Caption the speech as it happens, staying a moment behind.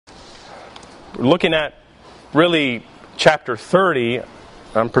looking at really chapter 30.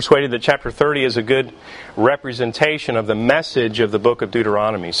 I'm persuaded that chapter 30 is a good representation of the message of the book of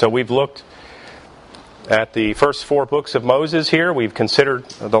Deuteronomy. So we've looked at the first 4 books of Moses here. We've considered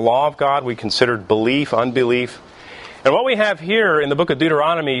the law of God. We considered belief, unbelief. And what we have here in the book of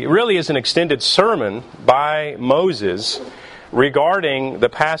Deuteronomy really is an extended sermon by Moses regarding the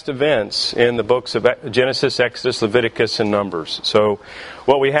past events in the books of Genesis, Exodus, Leviticus, and Numbers. So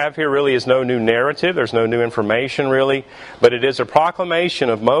what we have here really is no new narrative. There's no new information really. But it is a proclamation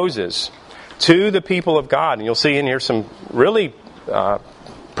of Moses to the people of God. And you'll see in here some really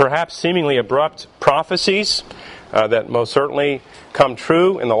perhaps seemingly abrupt prophecies that most certainly come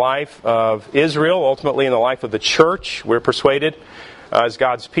true in the life of Israel, ultimately in the life of the church. We're persuaded as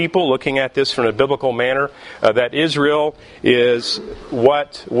God's people, looking at this from a biblical manner, that Israel is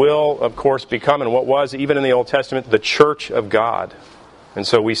what will, of course, become, and what was, even in the Old Testament, the church of God. And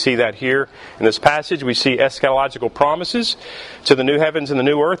so we see that here in this passage. We see eschatological promises to the new heavens and the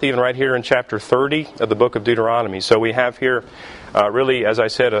new earth, even right here in chapter 30 of the book of Deuteronomy. So we have here really, as I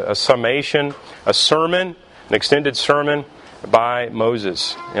said, a summation, a sermon, an extended sermon by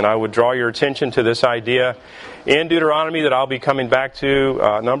Moses. And I would draw your attention to this idea in Deuteronomy that I'll be coming back to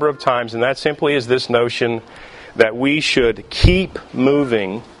a number of times, and that simply is this notion that we should keep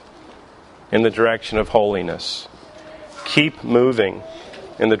moving in the direction of holiness. Keep moving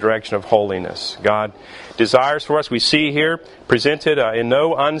in the direction of holiness. God desires for us, we see here, presented in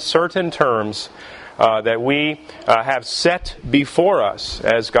no uncertain terms, that we have set before us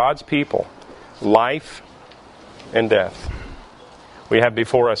as God's people life and death. We have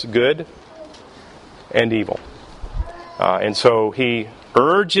before us good and evil. And so He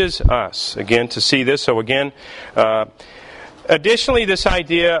urges us, again, to see this. So again, additionally, this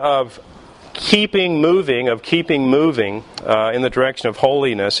idea of keeping moving in the direction of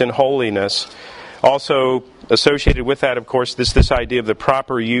holiness, in holiness, also associated with that, of course, this idea of the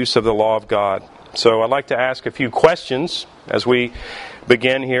proper use of the law of God. So I'd like to ask a few questions as we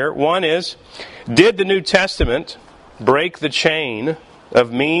begin here. One is, did the New Testament break the chain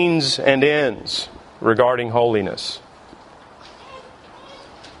of means and ends regarding holiness?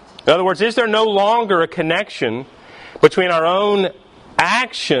 In other words, is there no longer a connection between our own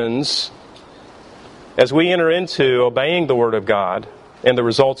actions as we enter into obeying the Word of God and the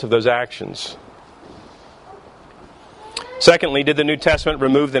results of those actions? Secondly, did the New Testament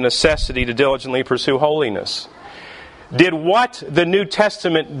remove the necessity to diligently pursue holiness? Did what the New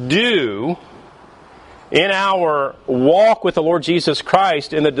Testament do in our walk with the Lord Jesus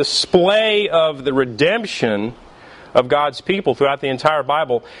Christ, in the display of the redemption of God's people throughout the entire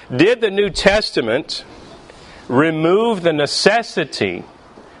Bible, did the New Testament remove the necessity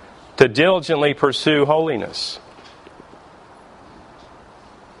to diligently pursue holiness?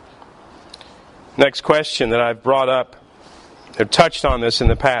 Next question that I've brought up, I've touched on this in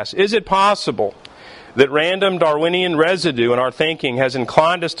the past. Is it possible that random Darwinian residue in our thinking has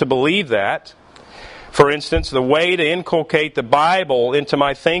inclined us to believe that, for instance, the way to inculcate the Bible into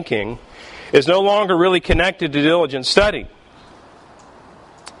my thinking is no longer really connected to diligent study?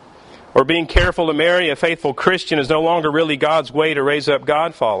 Or being careful to marry a faithful Christian is no longer really God's way to raise up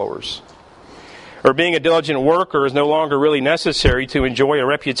God followers? Or being a diligent worker is no longer really necessary to enjoy a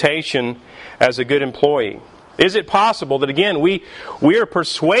reputation as a good employee? Is it possible that, again, we are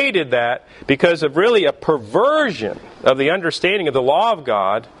persuaded that because of really a perversion of the understanding of the law of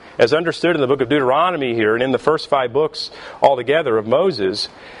God, as understood in the book of Deuteronomy here, and in the first 5 books altogether of Moses,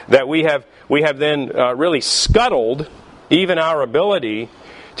 that we have then really scuttled even our ability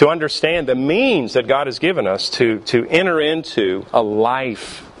to understand the means that God has given us to enter into a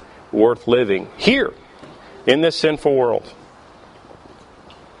life worth living here in this sinful world.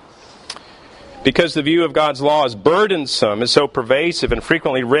 Because the view of God's law is burdensome, is so pervasive and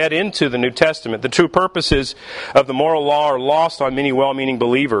frequently read into the New Testament, the true purposes of the moral law are lost on many well-meaning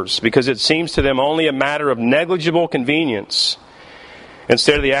believers because it seems to them only a matter of negligible convenience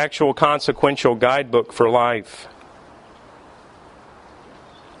instead of the actual consequential guidebook for life.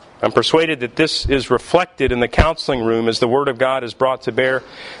 I'm persuaded that this is reflected in the counseling room as the Word of God is brought to bear.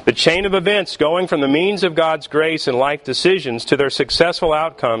 The chain of events going from the means of God's grace and life decisions to their successful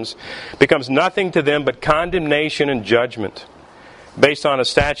outcomes becomes nothing to them but condemnation and judgment based on a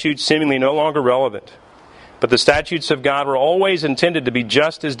statute seemingly no longer relevant. But the statutes of God were always intended to be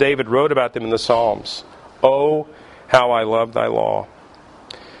just as David wrote about them in the Psalms. Oh, how I love thy law.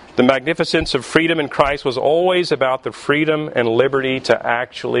 The magnificence of freedom in Christ was always about the freedom and liberty to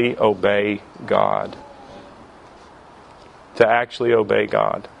actually obey God. To actually obey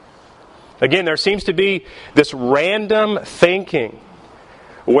God. Again, there seems to be this random thinking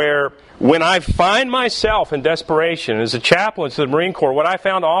where when I find myself in desperation, as a chaplain to the Marine Corps, what I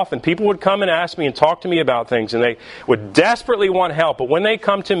found often, people would come and ask me and talk to me about things, and they would desperately want help. But when they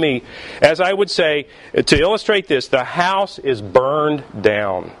come to me, as I would say, to illustrate this, the house is burned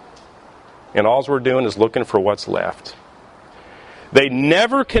down. And all we're doing is looking for what's left. They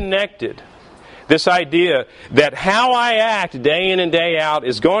never connected this idea that how I act day in and day out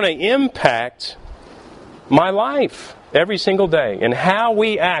is going to impact my life every single day. And how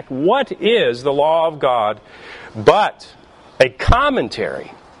we act, what is the law of God but a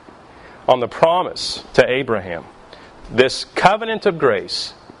commentary on the promise to Abraham. This covenant of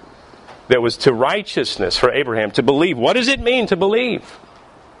grace that was to righteousness for Abraham, to believe. What does it mean to believe?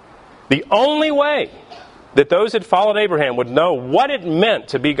 The only way that those that followed Abraham would know what it meant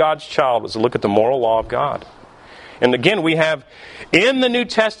to be God's child was to look at the moral law of God. And again, we have in the New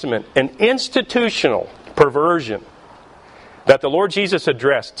Testament an institutional perversion that the Lord Jesus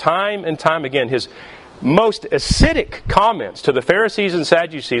addressed time and time again. His most acidic comments to the Pharisees and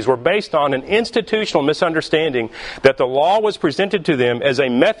Sadducees were based on an institutional misunderstanding that the law was presented to them as a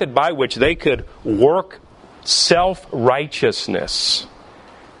method by which they could work self-righteousness.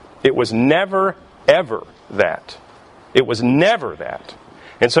 It was never, ever that. It was never that.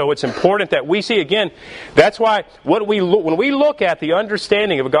 And so it's important that we see, again, that's why when we look at the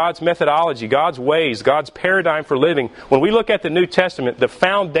understanding of God's methodology, God's ways, God's paradigm for living, when we look at the New Testament, the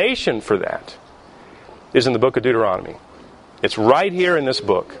foundation for that is in the Book of Deuteronomy. It's right here in this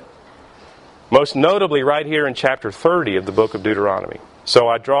book. Most notably right here in chapter 30 of the Book of Deuteronomy. So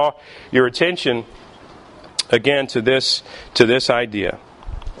I draw your attention again to this idea.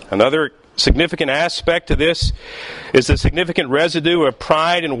 Another significant aspect to this is the significant residue of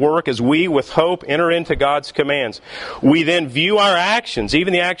pride and work as we, with hope, enter into God's commands. We then view our actions,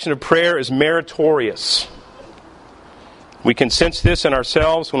 even the action of prayer, as meritorious. We can sense this in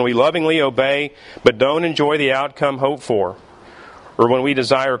ourselves when we lovingly obey, but don't enjoy the outcome hoped for, or when we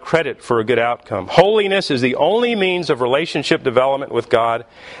desire credit for a good outcome. Holiness is the only means of relationship development with God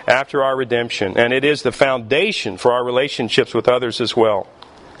after our redemption, and it is the foundation for our relationships with others as well.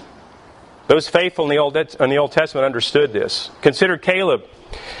 Those faithful in the Old Testament understood this. Consider Caleb.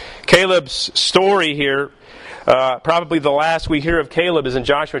 Caleb's story here, probably the last we hear of Caleb is in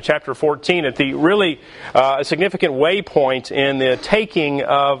Joshua chapter 14 at the really a significant waypoint in the taking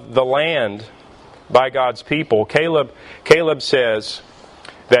of the land by God's people. Caleb says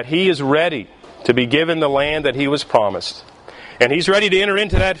that he is ready to be given the land that he was promised. And he's ready to enter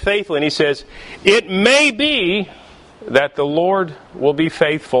into that faithfully. And he says, it may be that the Lord will be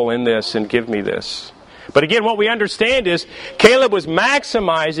faithful in this and give me this. But again, what we understand is Caleb was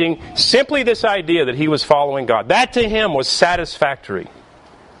maximizing simply this idea that he was following God. That to him was satisfactory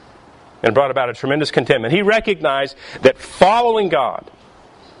and brought about a tremendous contentment. He recognized that following God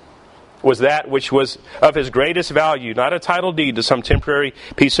was that which was of his greatest value, not a title deed to some temporary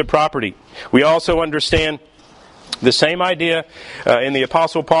piece of property. We also understand the same idea in the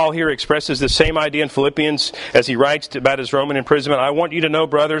Apostle Paul here expresses the same idea in Philippians as he writes about his Roman imprisonment. I want you to know,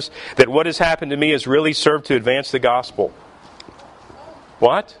 brothers, that what has happened to me has really served to advance the gospel.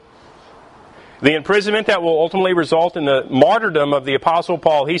 What? The imprisonment that will ultimately result in the martyrdom of the Apostle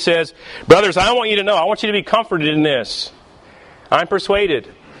Paul. He says, brothers, I want you to know, I want you to be comforted in this. I'm persuaded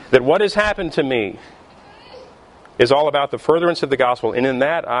that what has happened to me is all about the furtherance of the gospel, and in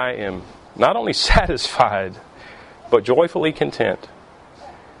that I am not only satisfied, but joyfully content.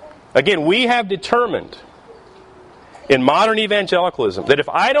 Again, we have determined in modern evangelicalism that if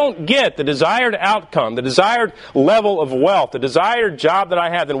I don't get the desired outcome, the desired level of wealth, the desired job that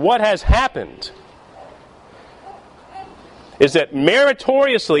I have, then what has happened is that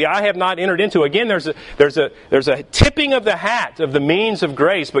meritoriously I have not entered into. Again, there's a tipping of the hat of the means of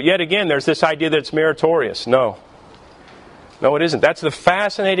grace, but yet again there's this idea that it's meritorious. No, it isn't. That's the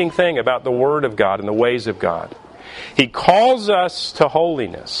fascinating thing about the Word of God and the ways of God. He calls us to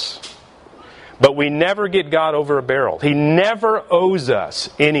holiness, but we never get God over a barrel. He never owes us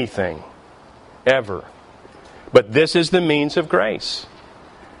anything, ever. But this is the means of grace.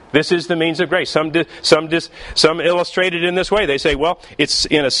 This is the means of grace. Some illustrate it in this way. They say, well, it's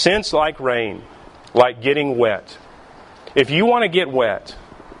in a sense like rain, like getting wet. If you want to get wet,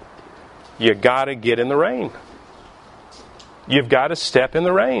 you got to get in the rain. You've got to step in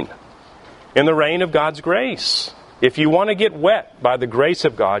the rain of God's grace. If you want to get wet by the grace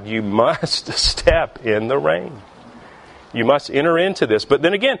of God, you must step in the rain. You must enter into this. But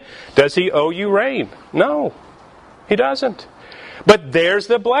then again, does He owe you rain? No, He doesn't. But there's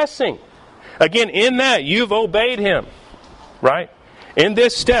the blessing. Again, in that, you've obeyed Him. Right? In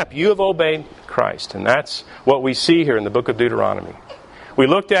this step, you have obeyed Christ. And that's what we see here in the book of Deuteronomy. We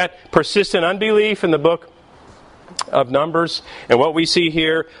looked at persistent unbelief in the book of Numbers, and what we see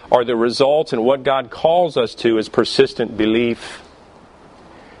here are the results, and what God calls us to is persistent belief.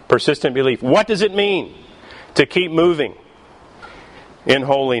 Persistent belief. What does it mean to keep moving in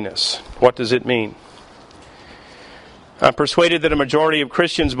holiness? What does it mean? I'm persuaded that a majority of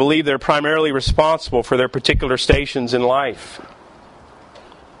Christians believe they're primarily responsible for their particular stations in life.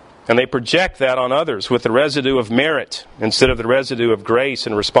 And they project that on others with the residue of merit instead of the residue of grace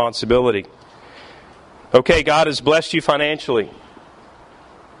and responsibility. Okay, God has blessed you financially.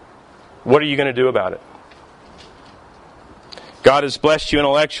 What are you going to do about it? God has blessed you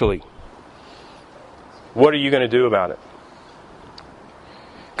intellectually. What are you going to do about it?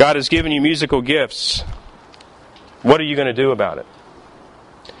 God has given you musical gifts. What are you going to do about it?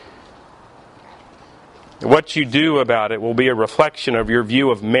 What you do about it will be a reflection of your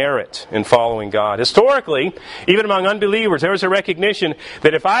view of merit in following God. Historically, even among unbelievers, there was a recognition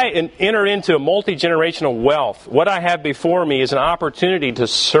that if I enter into a multi-generational wealth, what I have before me is an opportunity to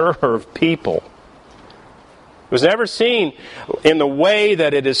serve people. It was never seen in the way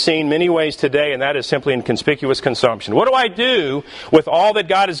that it is seen many ways today, and that is simply in conspicuous consumption. What do I do with all that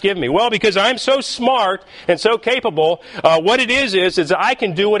God has given me? Well, because I'm so smart and so capable, what it is I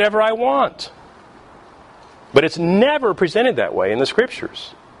can do whatever I want. But it's never presented that way in the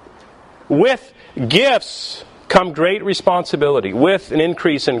Scriptures. With gifts come great responsibility. With an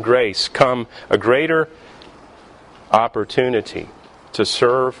increase in grace come a greater opportunity to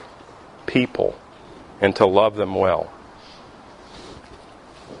serve people and to love them well.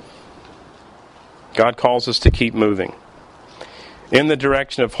 God calls us to keep moving in the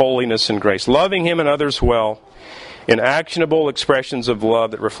direction of holiness and grace, loving Him and others well, in actionable expressions of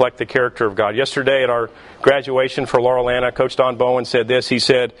love that reflect the character of God. Yesterday at our graduation for Laurel Anna, Coach Don Bowen said this. He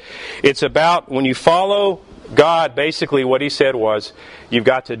said, it's about when you follow God, basically what he said was, you've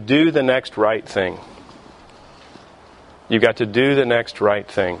got to do the next right thing. You've got to do the next right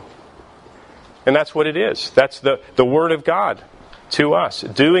thing. And that's what it is. That's the Word of God to us.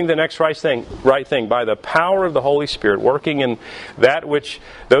 Doing the next right thing by the power of the Holy Spirit, working in that which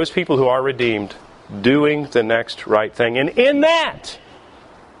those people who are redeemed, doing the next right thing. And in that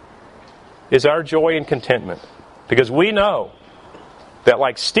is our joy and contentment. Because we know that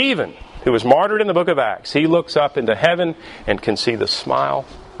like Stephen, who was martyred in the book of Acts, he looks up into heaven and can see the smile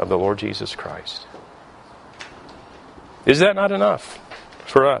of the Lord Jesus Christ. Is that not enough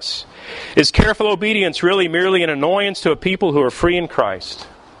for us? Is careful obedience really merely an annoyance to a people who are free in Christ?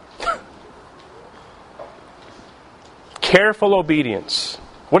 Careful obedience.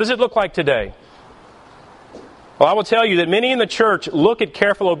 What does it look like today? Well, I will tell you that many in the church look at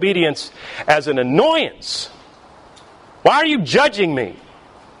careful obedience as an annoyance. Why are you judging me?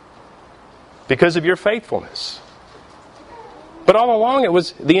 Because of your faithfulness. But all along,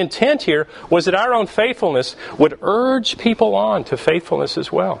 the intent here was that our own faithfulness would urge people on to faithfulness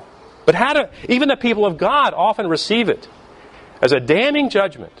as well. But even the people of God often receive it as a damning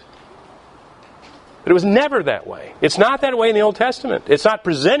judgment. But it was never that way. It's not that way in the Old Testament. It's not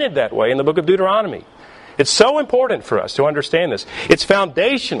presented that way in the Book of Deuteronomy. It's so important for us to understand this. It's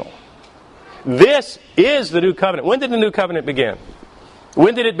foundational. This is the new covenant. When did the new covenant begin?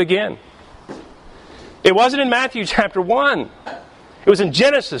 When did it begin? It wasn't in Matthew chapter 1. It was in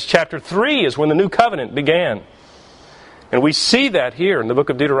Genesis chapter 3 is when the new covenant began. And we see that here in the book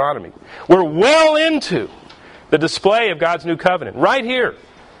of Deuteronomy. We're well into the display of God's new covenant. Right here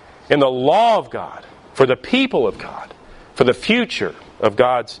in the law of God, for the people of God, for the future of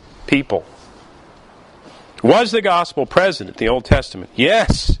God's people. Was the gospel present in the Old Testament?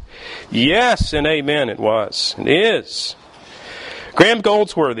 Yes. Yes and amen it was. It is. Graham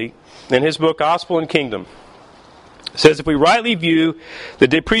Goldsworthy, in his book Gospel and Kingdom, says if we rightly view the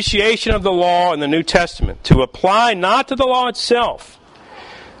depreciation of the law in the New Testament to apply not to the law itself,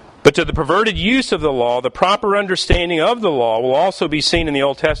 but to the perverted use of the law, the proper understanding of the law will also be seen in the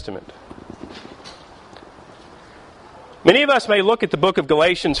Old Testament. Many of us may look at the book of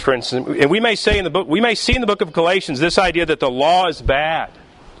Galatians, for instance, and we may see in the book of Galatians this idea that the law is bad.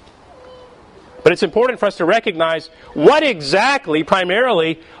 But it's important for us to recognize what exactly,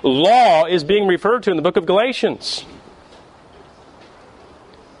 primarily, law is being referred to in the book of Galatians.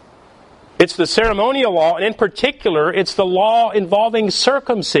 It's the ceremonial law, and in particular, it's the law involving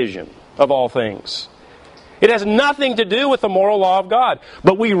circumcision, of all things. It has nothing to do with the moral law of God.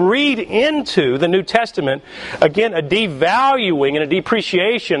 But we read into the New Testament, again, a devaluing and a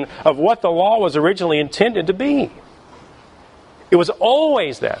depreciation of what the law was originally intended to be. It was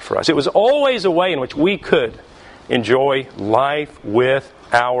always that for us. It was always a way in which we could enjoy life with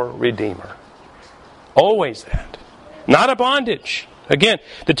our Redeemer. Always that. Not a bondage, Again,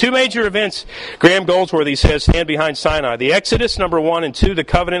 the two major events, Graham Goldsworthy says, stand behind Sinai. The Exodus, number 1, and 2, the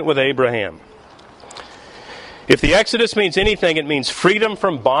covenant with Abraham. If the Exodus means anything, it means freedom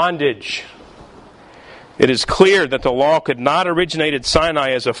from bondage. It is clear that the law could not originate at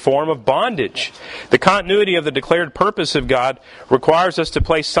Sinai as a form of bondage. The continuity of the declared purpose of God requires us to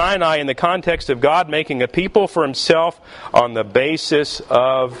place Sinai in the context of God making a people for Himself on the basis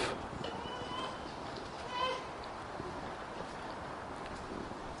of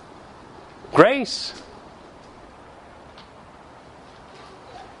grace.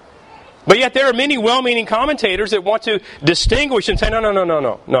 But yet there are many well-meaning commentators that want to distinguish and say,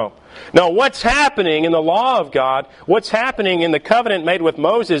 no. No, what's happening in the law of God, what's happening in the covenant made with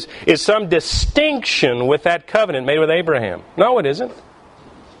Moses is some distinction with that covenant made with Abraham. No, it isn't.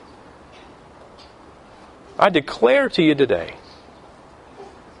 I declare to you today,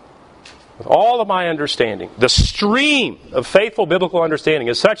 with all of my understanding, the stream of faithful biblical understanding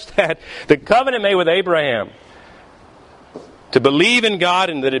is such that the covenant made with Abraham to believe in God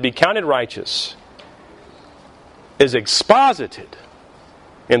and that it be counted righteous is exposited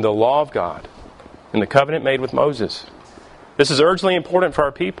in the law of God, in the covenant made with Moses. This is urgently important for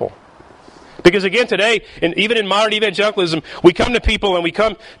our people. Because again, today, even in modern evangelicalism, we come to people and we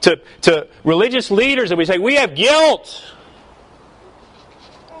come to religious leaders and we say, we have guilt.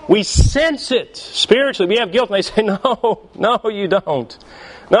 We sense it spiritually. We have guilt. And they say, no, you don't.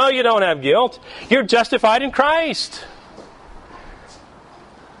 No, you don't have guilt. You're justified in Christ.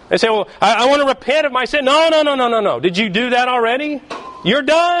 They say, well, I want to repent of my sin. No. Did you do that already? You're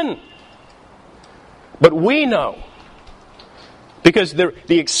done. But we know. Because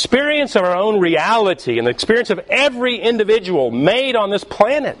the experience of our own reality and the experience of every individual made on this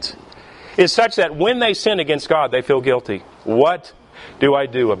planet is such that when they sin against God, they feel guilty. What do I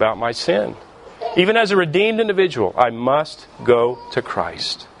do about my sin? Even as a redeemed individual, I must go to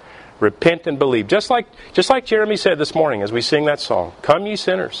Christ. Repent and believe. Just like Jeremy said this morning as we sing that song. Come ye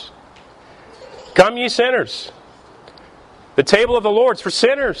sinners. Come ye sinners. The table of the Lord's for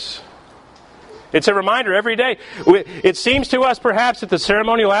sinners. It's a reminder every day. It seems to us perhaps that the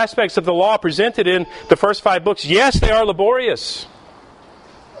ceremonial aspects of the law presented in the first 5 books, yes, they are laborious.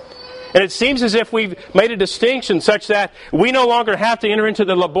 And it seems as if we've made a distinction such that we no longer have to enter into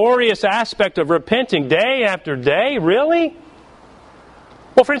the laborious aspect of repenting day after day. Really?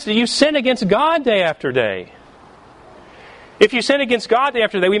 Well, for instance, you sin against God day after day. If you sin against God day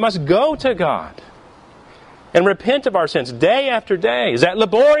after day, we must go to God and repent of our sins day after day. Is that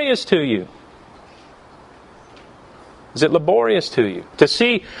laborious to you? Is it laborious to you to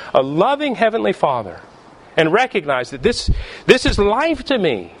see a loving Heavenly Father and recognize that this is life to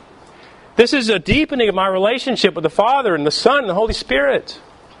me? This is a deepening of my relationship with the Father and the Son and the Holy Spirit.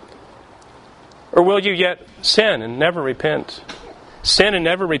 Or will you yet sin and never repent? Sin and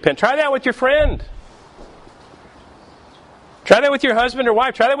never repent. Try that with your friend. Try that with your husband or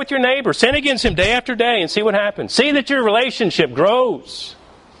wife. Try that with your neighbor. Sin against him day after day and see what happens. See that your relationship grows.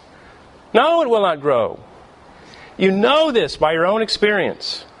 No, it will not grow. You know this by your own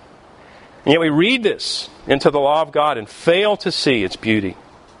experience. And yet we read this into the law of God and fail to see its beauty.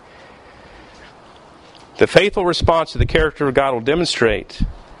 The faithful response to the character of God will demonstrate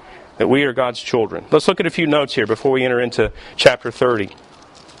that we are God's children. Let's look at a few notes here before we enter into chapter 30.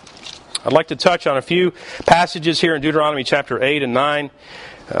 I'd like to touch on a few passages here in Deuteronomy chapter 8 and 9.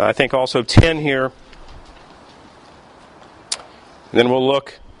 I think also 10 here. And then we'll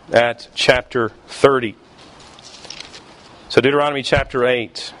look at chapter 30. So Deuteronomy chapter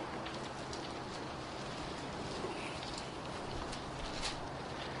 8.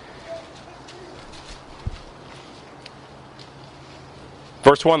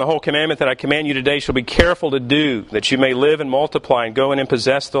 Verse 1, the whole commandment that I command you today shall be careful to do, that you may live and multiply and go in and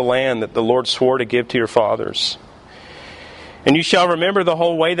possess the land that the Lord swore to give to your fathers. And you shall remember the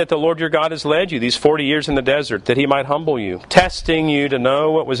whole way that the Lord your God has led you these 40 years in the desert, that He might humble you, testing you to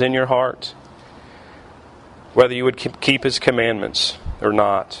know what was in your heart, whether you would keep His commandments or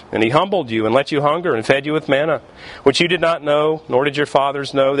not. And He humbled you and let you hunger and fed you with manna, which you did not know, nor did your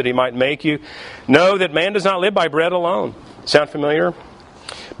fathers know, that He might make you know that man does not live by bread alone. Sound familiar?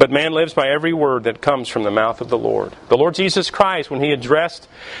 But man lives by every word that comes from the mouth of the Lord. The Lord Jesus Christ, when He addressed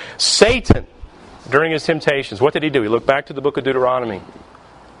Satan during His temptations, what did He do? He looked back to the book of Deuteronomy.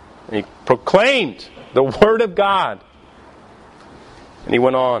 And He proclaimed the Word of God. And He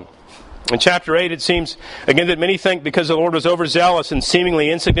went on. In chapter 8, it seems, again, that many think because the Lord was overzealous in seemingly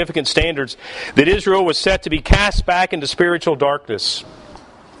insignificant standards, that Israel was set to be cast back into spiritual darkness.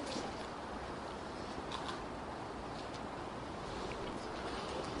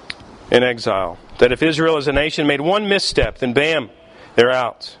 In exile. That if Israel as a nation made one misstep, then bam, They're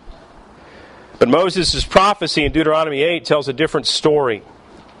out. But Moses' prophecy in Deuteronomy 8 tells a different story.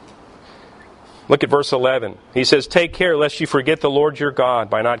 Look at verse 11. He says, "Take care lest you forget the Lord your God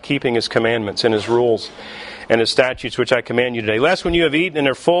by not keeping His commandments and His rules and His statutes which I command you today. Lest when you have eaten and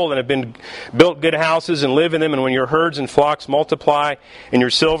are full and have been built good houses and live in them, and when your herds and flocks multiply and your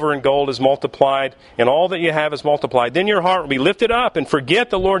silver and gold is multiplied and all that you have is multiplied, then your heart will be lifted up and forget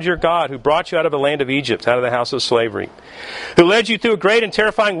the Lord your God who brought you out of the land of Egypt, out of the house of slavery, who led you through a great and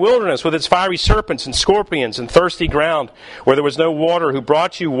terrifying wilderness with its fiery serpents and scorpions and thirsty ground where there was no water, who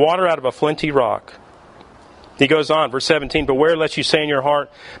brought you water out of a flinty rock." He goes on, verse 17, "Beware lest you say in your heart,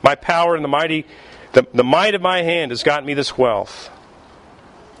 my power and the might of my hand has gotten me this wealth."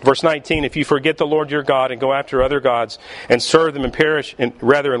 Verse 19, "If you forget the Lord your God and go after other gods and serve them and perish, and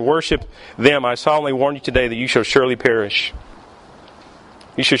worship them, I solemnly warn you today that you shall surely perish."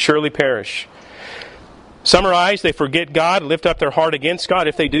 You shall surely perish. Summarize, they forget God, lift up their heart against God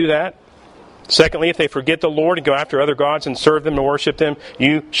if they do that. Secondly, if they forget the Lord and go after other gods and serve them and worship them,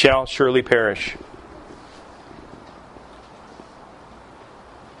 you shall surely perish.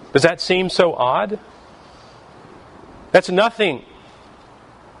 Does that seem so odd? That's nothing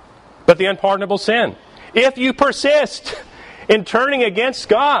but the unpardonable sin. If you persist in turning against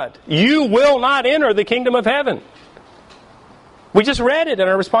God, you will not enter the kingdom of heaven. We just read it in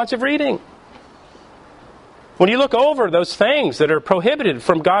our responsive reading. When you look over those things that are prohibited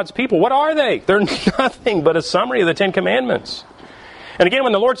from God's people, what are they? They're nothing but a summary of the Ten Commandments. And again,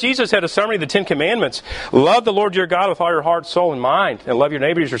 when the Lord Jesus had a summary of the Ten Commandments, love the Lord your God with all your heart, soul, and mind, and love your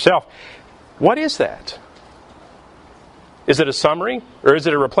neighbor as yourself. What is that? Is it a summary, or is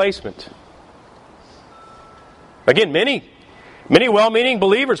it a replacement? Again, many well-meaning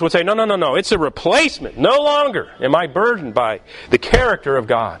believers would say, no, it's a replacement. No longer am I burdened by the character of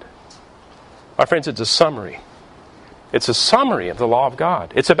God. My friends, it's a summary. It's a summary of the law of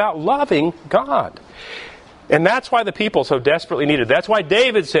God. It's about loving God. And that's why the people so desperately needed it. That's why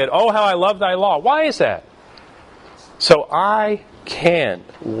David said, "Oh, how I love thy law." Why is that? So I can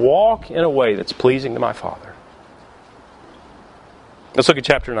walk in a way that's pleasing to my Father. Let's look at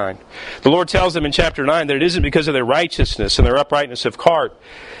chapter 9. The Lord tells them in chapter 9 that it isn't because of their righteousness and their uprightness of heart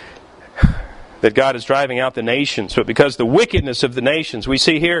that God is driving out the nations, but because the wickedness of the nations. We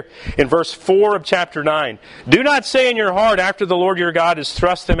see here in verse 4 of chapter 9, "Do not say in your heart after the Lord your God has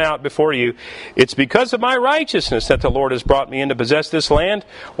thrust them out before you, it's because of my righteousness that the Lord has brought me in to possess this land,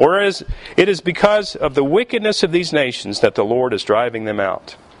 whereas it is because of the wickedness of these nations that the Lord is driving them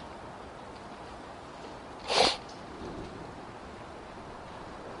out."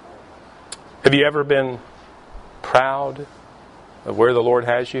 Have you ever been proud of where the Lord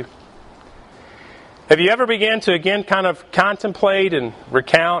has you? Have you ever began to, again, kind of contemplate and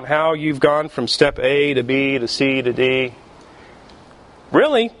recount how you've gone from step A to B to C to D?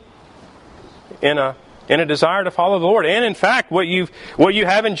 Really, in a desire to follow the Lord. And in fact, what you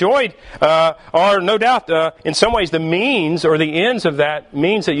have enjoyed are no doubt, in some ways, the means or the ends of that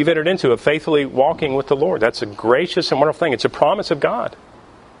means that you've entered into of faithfully walking with the Lord. That's a gracious and wonderful thing. It's a promise of God.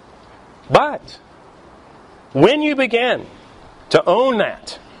 But when you begin to own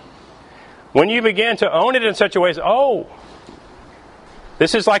that, when you begin to own it in such a way as, oh,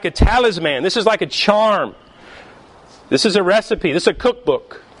 this is like a talisman, this is like a charm, this is a recipe, this is a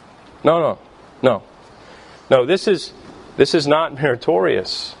cookbook. No, this is not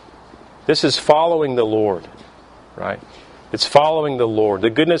meritorious. This is following the Lord, right? It's following the Lord. The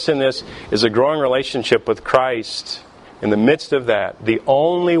goodness in this is a growing relationship with Christ. In the midst of that, the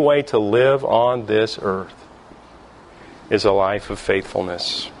only way to live on this earth is a life of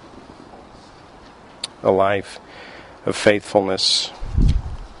faithfulness. A life of faithfulness.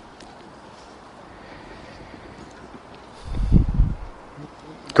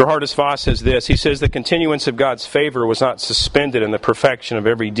 Gerhardus Voss says this. He says the continuance of God's favor was not suspended in the perfection of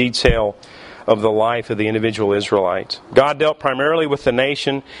every detail of the life of the individual Israelite. God dealt primarily with the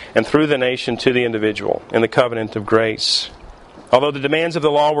nation and through the nation to the individual in the covenant of grace. Although the demands of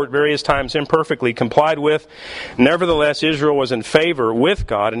the law were at various times imperfectly complied with, nevertheless Israel was in favor with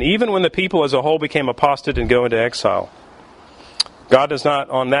God, and even when the people as a whole became apostate and go into exile, God does not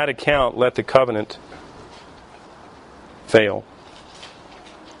on that account let the covenant fail.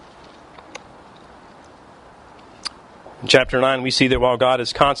 In chapter 9 we see that while God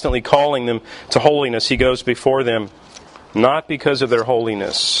is constantly calling them to holiness, He goes before them not because of their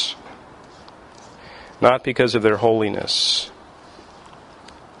holiness. Not because of their holiness.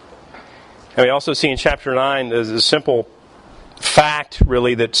 And we also see in chapter 9 there's a simple fact,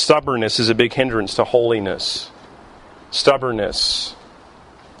 really, that stubbornness is a big hindrance to holiness. Stubbornness.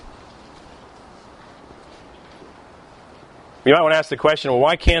 You might want to ask the question, well,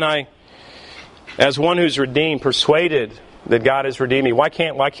 why can't I, as one who's redeemed, persuaded that God has redeemed me, why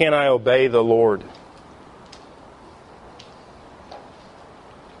can't I obey the Lord?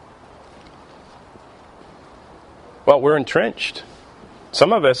 Well, we're entrenched.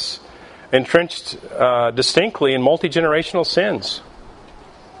 Some of us entrenched distinctly in multi-generational sins.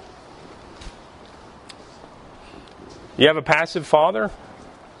 You have a passive father,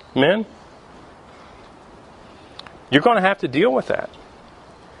 men? You're going to have to deal with that.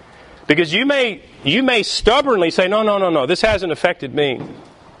 Because you may stubbornly say, no, this hasn't affected me.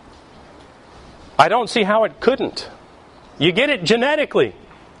 I don't see how it couldn't. You get it genetically.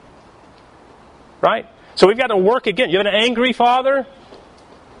 Right? So we've got to work again. You have an angry father?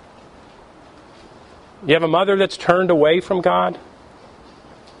 You have a mother that's turned away from God?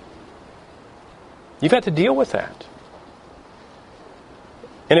 You've got to deal with that.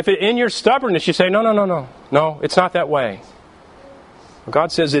 And if in your stubbornness you say, no, it's not that way. Well,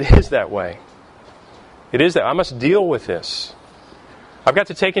 God says it is that way. It is that. I must deal with this. I've got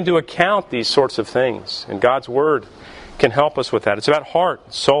to take into account these sorts of things. And God's Word can help us with that. It's about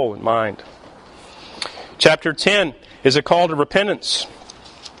heart, soul, and mind. Chapter 10 is a call to repentance.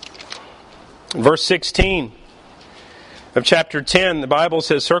 Verse 16 of chapter 10, the Bible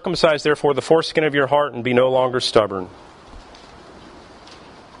says, "Circumcise therefore the foreskin of your heart and be no longer stubborn."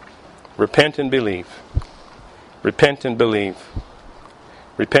 Repent and believe. Repent and believe.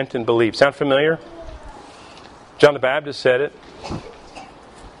 Repent and believe. Sound familiar? John the Baptist said it.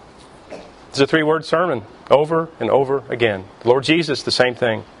 It's a 3-word sermon, over and over again. The Lord Jesus, the same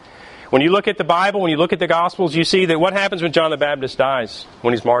thing. When you look at the Bible, when you look at the Gospels, you see that what happens when John the Baptist dies,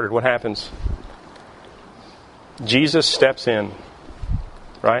 when he's martyred? What happens? Jesus steps in,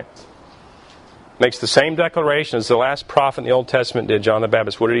 right? Makes the same declaration as the last prophet in the Old Testament did, John the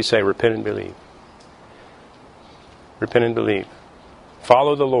Baptist. What did he say? Repent and believe. Repent and believe.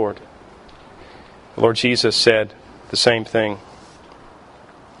 Follow the Lord. The Lord Jesus said the same thing.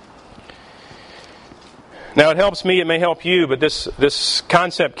 Now it helps me, it may help you, but this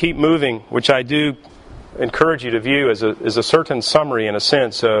concept, keep moving, which I do encourage you to view as a certain summary, in a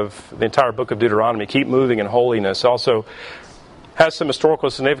sense, of the entire book of Deuteronomy. Keep moving in holiness. Also has some historical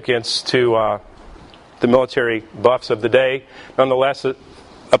significance to the military buffs of the day. Nonetheless,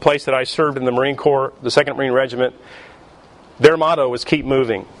 a place that I served in the Marine Corps, the 2nd Marine Regiment, their motto was keep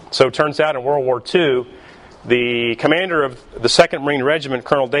moving. So it turns out in World War II, the commander of the 2nd Marine Regiment,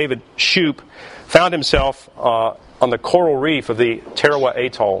 Colonel David Shoup, found himself on the coral reef of the Tarawa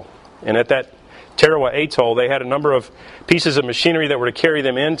Atoll. And at that Tarawa Atoll, they had a number of pieces of machinery that were to carry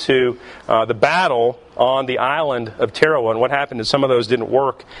them into the battle on the island of Tarawa. And what happened is some of those didn't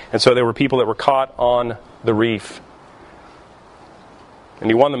work, and so there were people that were caught on the reef. And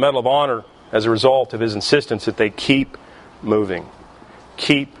he won the Medal of Honor as a result of his insistence that they keep moving.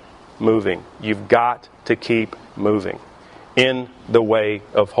 Keep moving. You've got to keep moving in the way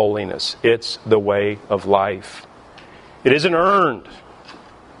of holiness. It's the way of life. It isn't earned,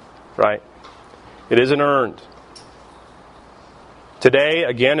 right? It isn't earned. Today,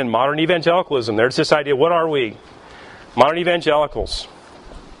 again, in modern evangelicalism, there's this idea, what are we? Modern evangelicals.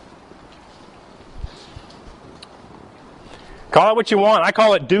 Call it what you want. I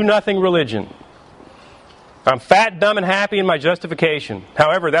call it do-nothing religion. I'm fat, dumb, and happy in my justification.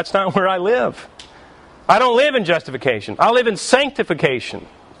 However, that's not where I live. I don't live in justification. I live in sanctification.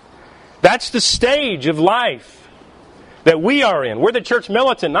 That's the stage of life that we are in. We're the church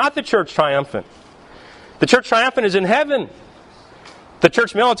militant, not the church triumphant. The church triumphant is in heaven. The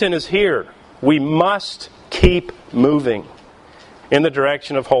church militant is here. We must keep moving in the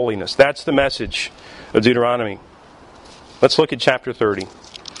direction of holiness. That's the message of Deuteronomy. Let's look at chapter 30.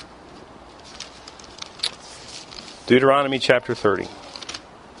 Deuteronomy chapter 30.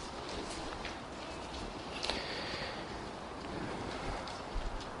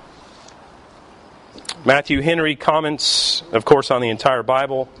 Matthew Henry comments, of course, on the entire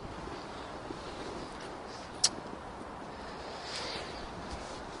Bible.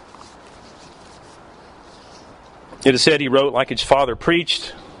 It is said he wrote like his father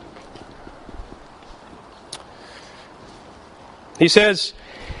preached. He says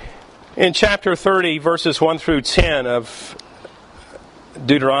in chapter 30, verses 1 through 10 of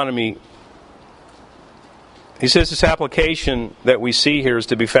Deuteronomy, he says this application that we see here is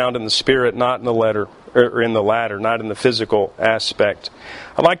to be found in the spirit, not in the letter, or in the latter, not in the physical aspect.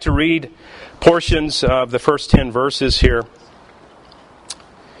 I'd like to read portions of the first 10 verses here.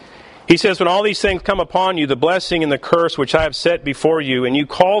 He says, "When all these things come upon you, the blessing and the curse which I have set before you, and you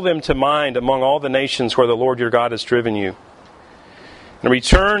call them to mind among all the nations where the Lord your God has driven you, And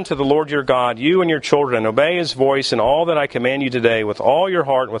return to the Lord your God, you and your children, and obey His voice in all that I command you today with all your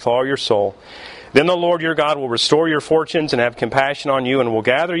heart and with all your soul. Then the Lord your God will restore your fortunes and have compassion on you, and will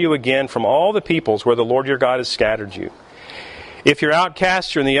gather you again from all the peoples where the Lord your God has scattered you. If you're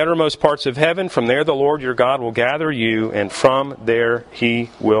outcasts, you're in the uttermost parts of heaven. From there the Lord your God will gather you, and from there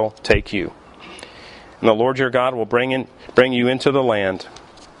He will take you. And the Lord your God will bring you into the land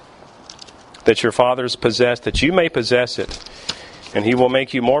that your fathers possessed, that you may possess it. And He will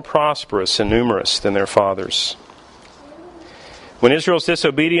make you more prosperous and numerous than their fathers. When Israel's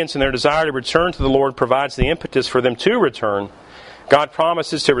disobedience and their desire to return to the Lord provides the impetus for them to return, God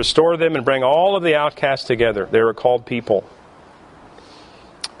promises to restore them and bring all of the outcasts together. They are called people.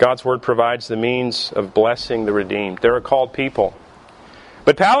 God's Word provides the means of blessing the redeemed. They're a called people.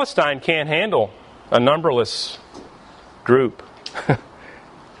 But Palestine can't handle a numberless group.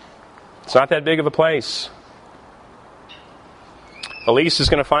 It's not that big of a place. Elise is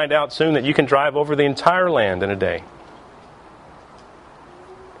going to find out soon that you can drive over the entire land in a day.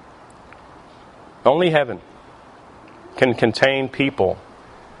 Only heaven can contain people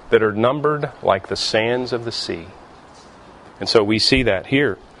that are numbered like the sands of the sea. And so we see that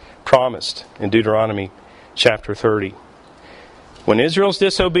here, promised in Deuteronomy chapter 30. When Israel's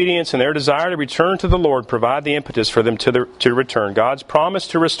disobedience and their desire to return to the Lord provide the impetus for them to return, God's promise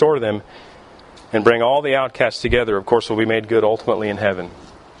to restore them and bring all the outcasts together, of course, will be made good ultimately in heaven.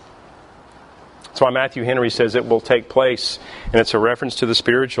 That's why Matthew Henry says it will take place, and it's a reference to the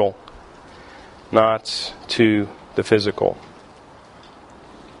spiritual, not to the physical.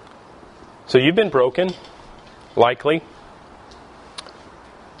 So you've been broken, likely.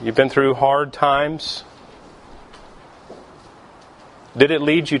 You've been through hard times. Did it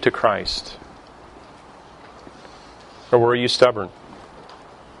lead you to Christ? Or were you stubborn?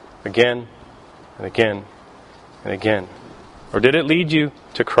 Again and again and again. Or did it lead you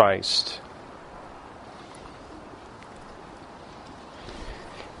to Christ?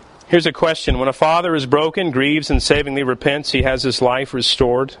 Here's a question. When a father is broken, grieves, and savingly repents, he has his life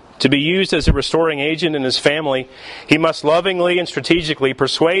restored. To be used as a restoring agent in his family, he must lovingly and strategically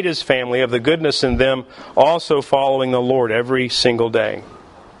persuade his family of the goodness in them also following the Lord every single day.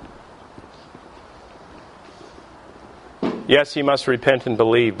 Yes, he must repent and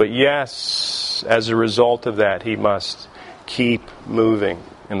believe, but yes, as a result of that, he must keep moving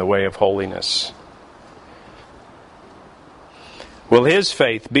in the way of holiness. Will his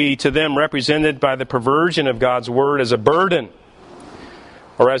faith be to them represented by the perversion of God's Word as a burden,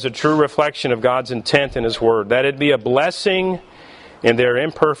 or as a true reflection of God's intent in His Word, that it be a blessing in their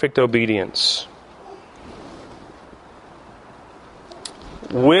imperfect obedience?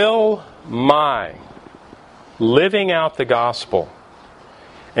 Will my living out the gospel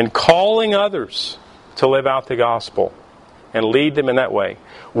and calling others to live out the gospel and lead them in that way,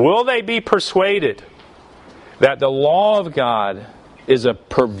 will they be persuaded that the law of God is a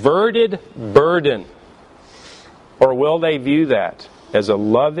perverted burden? Or will they view that as a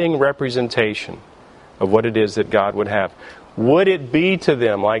loving representation of what it is that God would have? Would it be to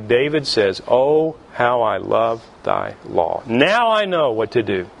them, like David says, "Oh, how I love thy law. Now I know what to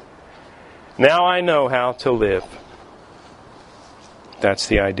do. Now I know how to live." That's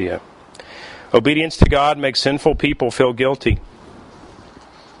the idea. Obedience to God makes sinful people feel guilty.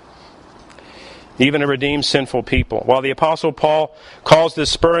 Even a redeemed sinful people. While the Apostle Paul calls this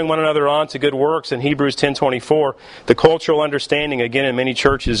spurring one another on to good works in Hebrews 10:24, the cultural understanding, again in many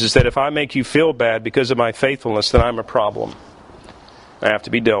churches, is that if I make you feel bad because of my faithfulness, then I'm a problem. I have to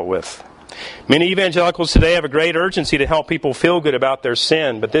be dealt with. Many evangelicals today have a great urgency to help people feel good about their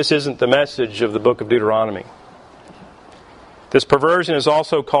sin, but this isn't the message of the Book of Deuteronomy. This perversion is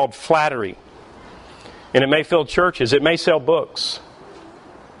also called flattery. And it may fill churches, it may sell books,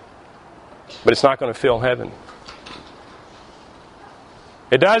 but it's not going to fill heaven.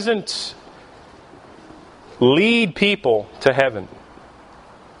 It doesn't lead people to heaven.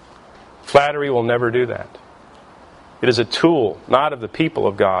 Flattery will never do that. It is a tool, not of the people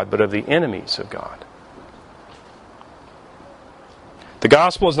of God, but of the enemies of God. The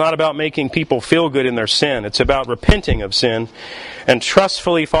gospel is not about making people feel good in their sin. It's about repenting of sin and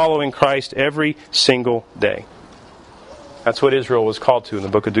trustfully following Christ every single day. That's what Israel was called to in the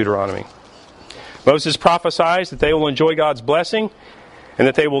book of Deuteronomy. Moses prophesies that they will enjoy God's blessing and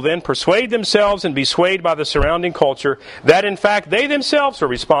that they will then persuade themselves and be swayed by the surrounding culture that in fact they themselves are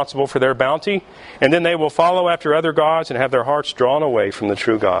responsible for their bounty, and then they will follow after other gods and have their hearts drawn away from the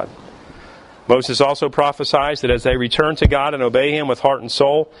true God. Moses also prophesies that as they return to God and obey Him with heart and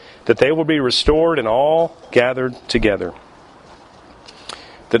soul, that they will be restored and all gathered together.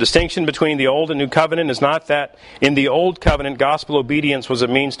 The distinction between the Old and New Covenant is not that in the Old Covenant gospel obedience was a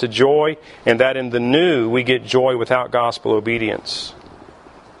means to joy, and that in the New we get joy without gospel obedience.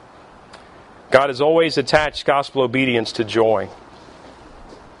 God has always attached gospel obedience to joy.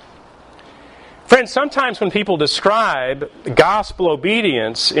 Friends, sometimes when people describe gospel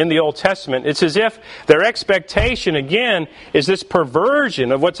obedience in the Old Testament, it's as if their expectation, again, is this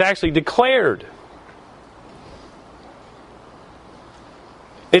perversion of what's actually declared.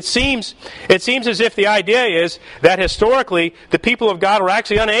 It seems as if the idea is that historically the people of God were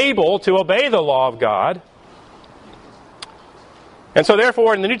actually unable to obey the law of God. And so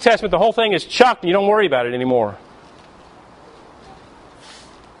therefore in the New Testament the whole thing is chucked and you don't worry about it anymore.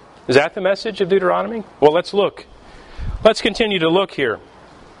 Is that the message of Deuteronomy? Well, let's look. Let's continue to look here.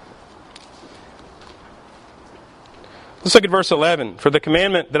 Let's look at verse 11. For the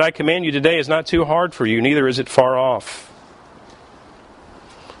commandment that I command you today is not too hard for you, neither is it far off.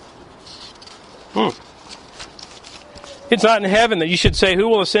 It's not in heaven that you should say, who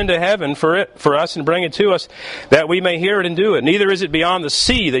will ascend to heaven for us and bring it to us, that we may hear it and do it. Neither is it beyond the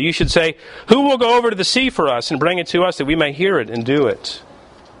sea that you should say, who will go over to the sea for us and bring it to us, that we may hear it and do it.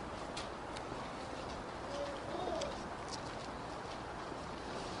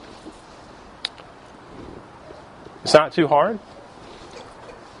 It's not too hard?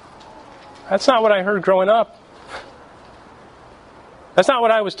 That's not what I heard growing up. That's not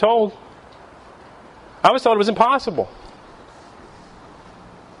what I was told. I was told it was impossible.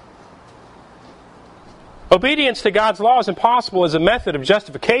 Obedience to God's law is impossible as a method of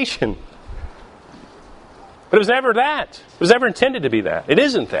justification. But it was never that. It was never intended to be that. It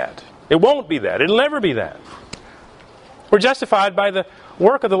isn't that. It won't be that. It'll never be that. We're justified by the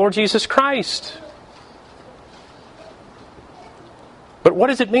work of the Lord Jesus Christ. But what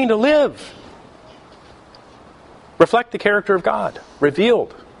does it mean to live? Reflect the character of God,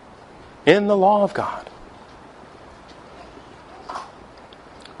 revealed in the law of God.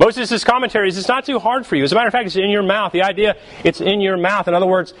 Moses' commentary is, it's not too hard for you. As a matter of fact, it's in your mouth. The idea, it's in your mouth. In other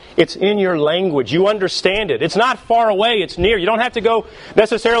words, it's in your language. You understand it. It's not far away. It's near. You don't have to go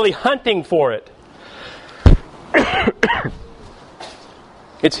necessarily hunting for it.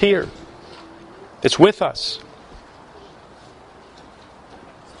 It's here. It's with us.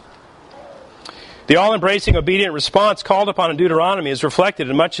 The all-embracing, obedient response called upon in Deuteronomy is reflected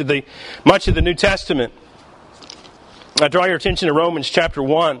in much of the New Testament. I draw your attention to Romans chapter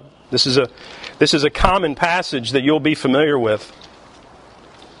 1. This is a common passage that you'll be familiar with.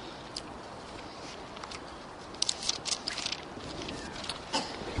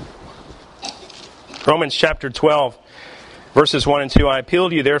 Romans chapter 12, verses 1 and 2. I appeal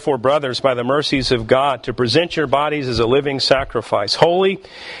to you, therefore, brothers, by the mercies of God, to present your bodies as a living sacrifice, holy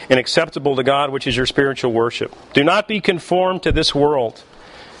and acceptable to God, which is your spiritual worship. Do not be conformed to this world,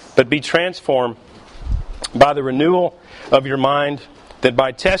 but be transformed by the renewal of your mind, that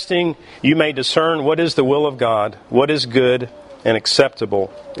by testing you may discern what is the will of God, what is good and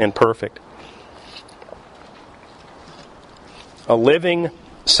acceptable and perfect. A living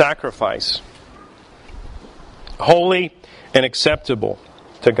sacrifice, holy and acceptable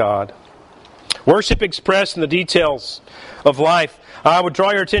to God. Worship expressed in the details of life. I would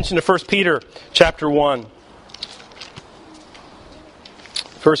draw your attention to 1 Peter chapter 1.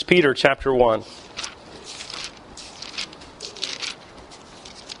 1 Peter chapter 1.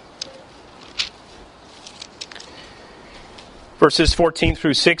 Verses 14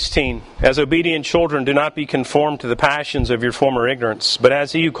 through 16. As obedient children, do not be conformed to the passions of your former ignorance. But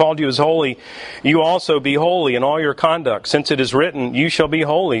as he who called you is holy, you also be holy in all your conduct. Since it is written, you shall be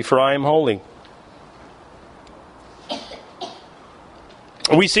holy, for I am holy.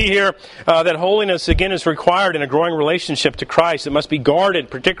 We see here that holiness, again, is required in a growing relationship to Christ. It must be guarded,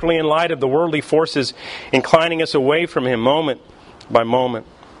 particularly in light of the worldly forces inclining us away from Him moment by moment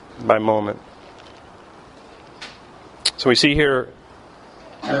by moment. So we see here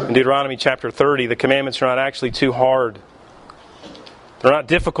in Deuteronomy chapter 30, the commandments are not actually too hard. They're not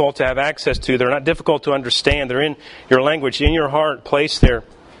difficult to have access to. They're not difficult to understand. They're in your language, in your heart, placed there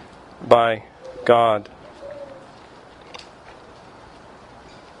by God.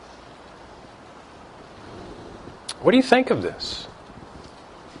 What do you think of this?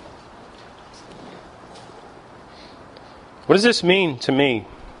 What does this mean to me?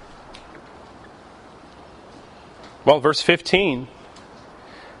 Well, verse 15,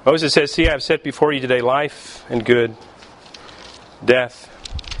 Moses says, see, I have set before you today life and good, death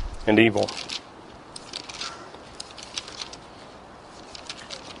and evil.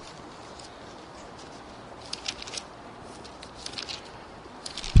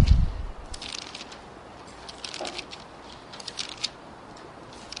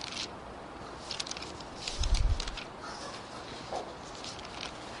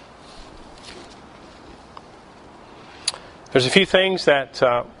 There's a few things that,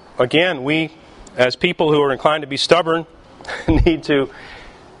 again, we, as people who are inclined to be stubborn, need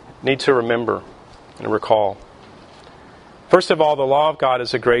to remember and recall. First of all, the law of God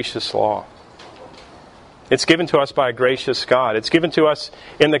is a gracious law. It's given to us by a gracious God. It's given to us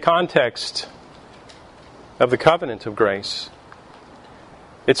in the context of the covenant of grace.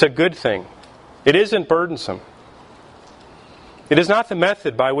 It's a good thing. It isn't burdensome. It is not the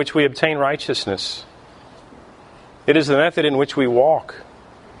method by which we obtain righteousness. It is the method in which we walk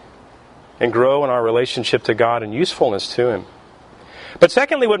and grow in our relationship to God and usefulness to Him. But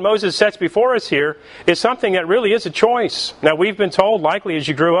secondly, what Moses sets before us here is something that really is a choice. Now, we've been told, likely as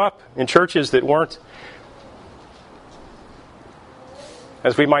you grew up in churches that weren't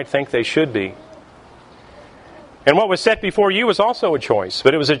as we might think they should be. And what was set before you was also a choice,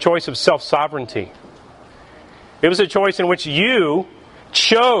 but it was a choice of self-sovereignty. It was a choice in which you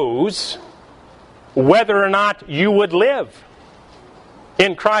chose whether or not you would live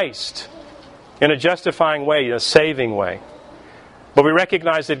in Christ in a justifying way, in a saving way. But we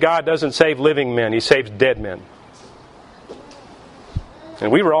recognize that God doesn't save living men, He saves dead men.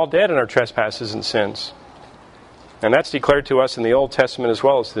 And we were all dead in our trespasses and sins. And that's declared to us in the Old Testament as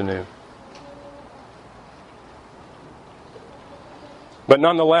well as the New. But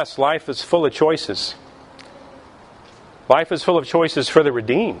nonetheless, life is full of choices. Life is full of choices for the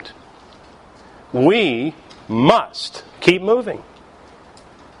redeemed. We must keep moving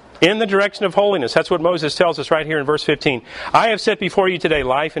in the direction of holiness. That's what Moses tells us right here in verse 15. I have set before you today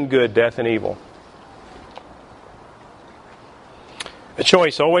life and good, death and evil. A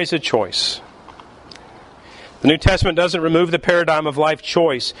choice, always a choice. The New Testament doesn't remove the paradigm of life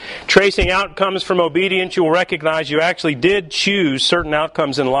choice. Tracing outcomes from obedience, you will recognize you actually did choose certain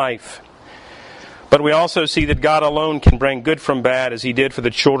outcomes in life. But we also see that God alone can bring good from bad, as He did for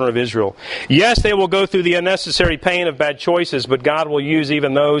the children of Israel. Yes, they will go through the unnecessary pain of bad choices, but God will use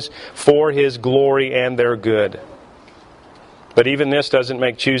even those for His glory and their good. But even this doesn't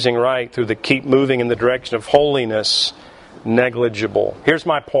make choosing right through the keep moving in the direction of holiness negligible. Here's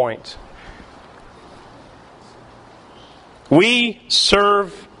my point. We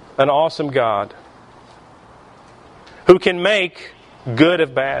serve an awesome God who can make good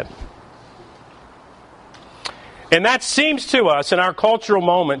of bad. And that seems to us in our cultural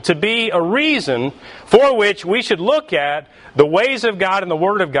moment to be a reason for which we should look at the ways of God and the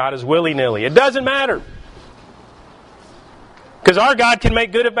Word of God as willy-nilly. It doesn't matter. Because our God can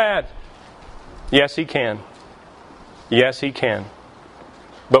make good of bad. Yes, He can. Yes, He can.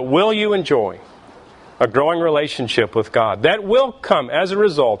 But will you enjoy a growing relationship with God that will come as a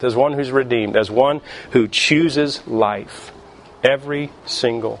result as one who's redeemed, as one who chooses life every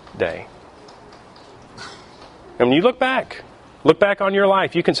single day? And when you look back on your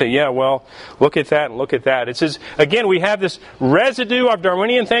life, you can say, yeah, well, look at that and look at that. It says, again, we have this residue of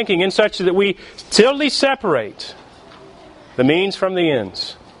Darwinian thinking in such that we totally separate the means from the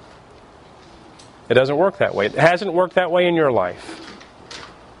ends. It doesn't work that way. It hasn't worked that way in your life.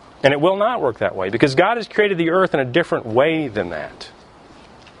 And it will not work that way, because God has created the earth in a different way than that.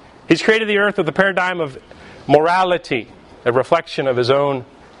 He's created the earth with a paradigm of morality, a reflection of His own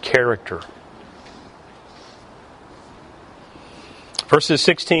character. Verses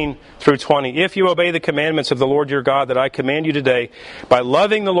 16 through 20. If you obey the commandments of the Lord your God that I command you today, by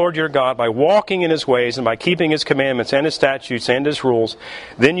loving the Lord your God, by walking in His ways, and by keeping His commandments and His statutes and His rules,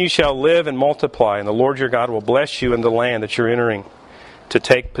 then you shall live and multiply, and the Lord your God will bless you in the land that you're entering to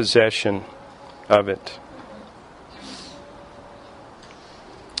take possession of it.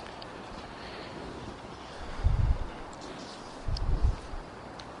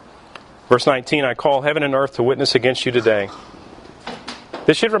 Verse 19, I call heaven and earth to witness against you today.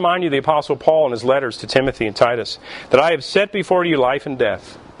 This should remind you of the Apostle Paul in his letters to Timothy and Titus, that I have set before you life and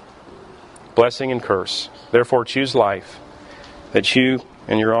death, blessing and curse. Therefore choose life, that you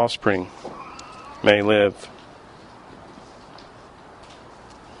and your offspring may live.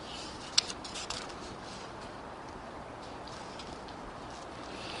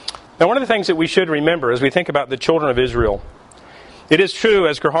 Now, one of the things that we should remember as we think about the children of Israel, it is true,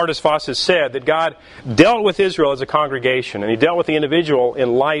 as Gerhardus Voss has said, that God dealt with Israel as a congregation, and He dealt with the individual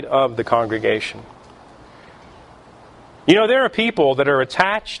in light of the congregation. You know, there are people that are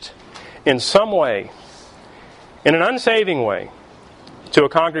attached in some way, in an unsaving way, to a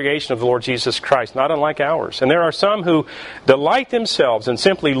congregation of the Lord Jesus Christ, not unlike ours. And there are some who delight themselves in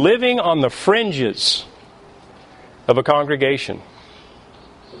simply living on the fringes of a congregation,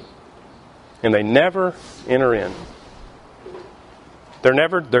 and they never enter in.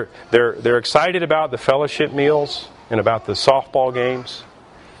 They're excited about the fellowship meals and about the softball games.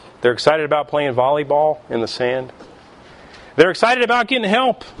 They're excited about playing volleyball in the sand. They're excited about getting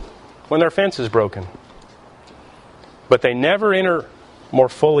help when their fence is broken. But they never enter more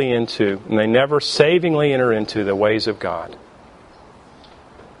fully into, and they never savingly enter into the ways of God.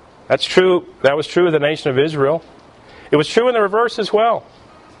 That's true. That was true of the nation of Israel. It was true in the reverse as well.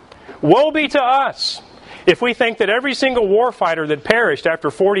 Woe be to us if we think that every single warfighter that perished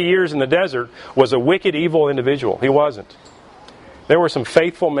after 40 years in the desert was a wicked, evil individual. He wasn't. There were some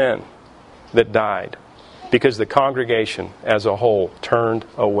faithful men that died because the congregation as a whole turned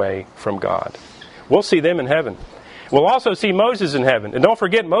away from God. We'll see them in heaven. We'll also see Moses in heaven. And don't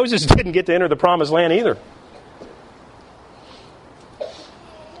forget, Moses didn't get to enter the promised land either.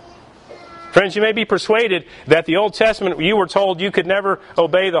 Friends, you may be persuaded that the Old Testament, you were told you could never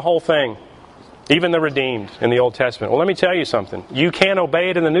obey the whole thing, even the redeemed in the Old Testament. Well, let me tell you something. You can't obey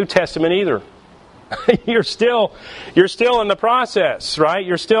it in the New Testament either. You're still in the process, right?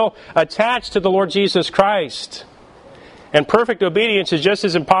 You're still attached to the Lord Jesus Christ. And perfect obedience is just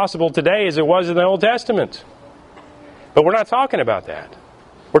as impossible today as it was in the Old Testament. But we're not talking about that.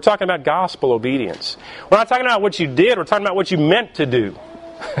 We're talking about gospel obedience. We're not talking about what you did. We're talking about what you meant to do.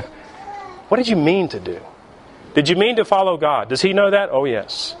 What did you mean to do? Did you mean to follow God? Does He know that? Oh,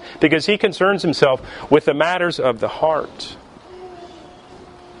 yes. Because He concerns Himself with the matters of the heart.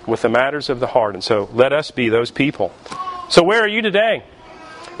 With the matters of the heart. And so let us be those people. So where are you today?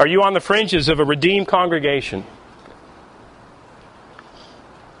 Are you on the fringes of a redeemed congregation?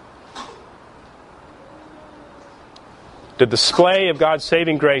 The display of God's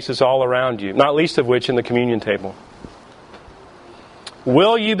saving grace is all around you, not least of which in the communion table.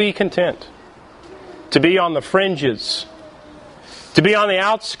 Will you be content to be on the fringes, to be on the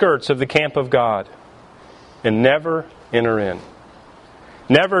outskirts of the camp of God, and never enter in?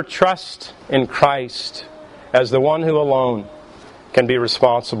 Never trust in Christ as the one who alone can be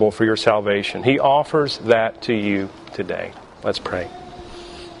responsible for your salvation. He offers that to you today. Let's pray.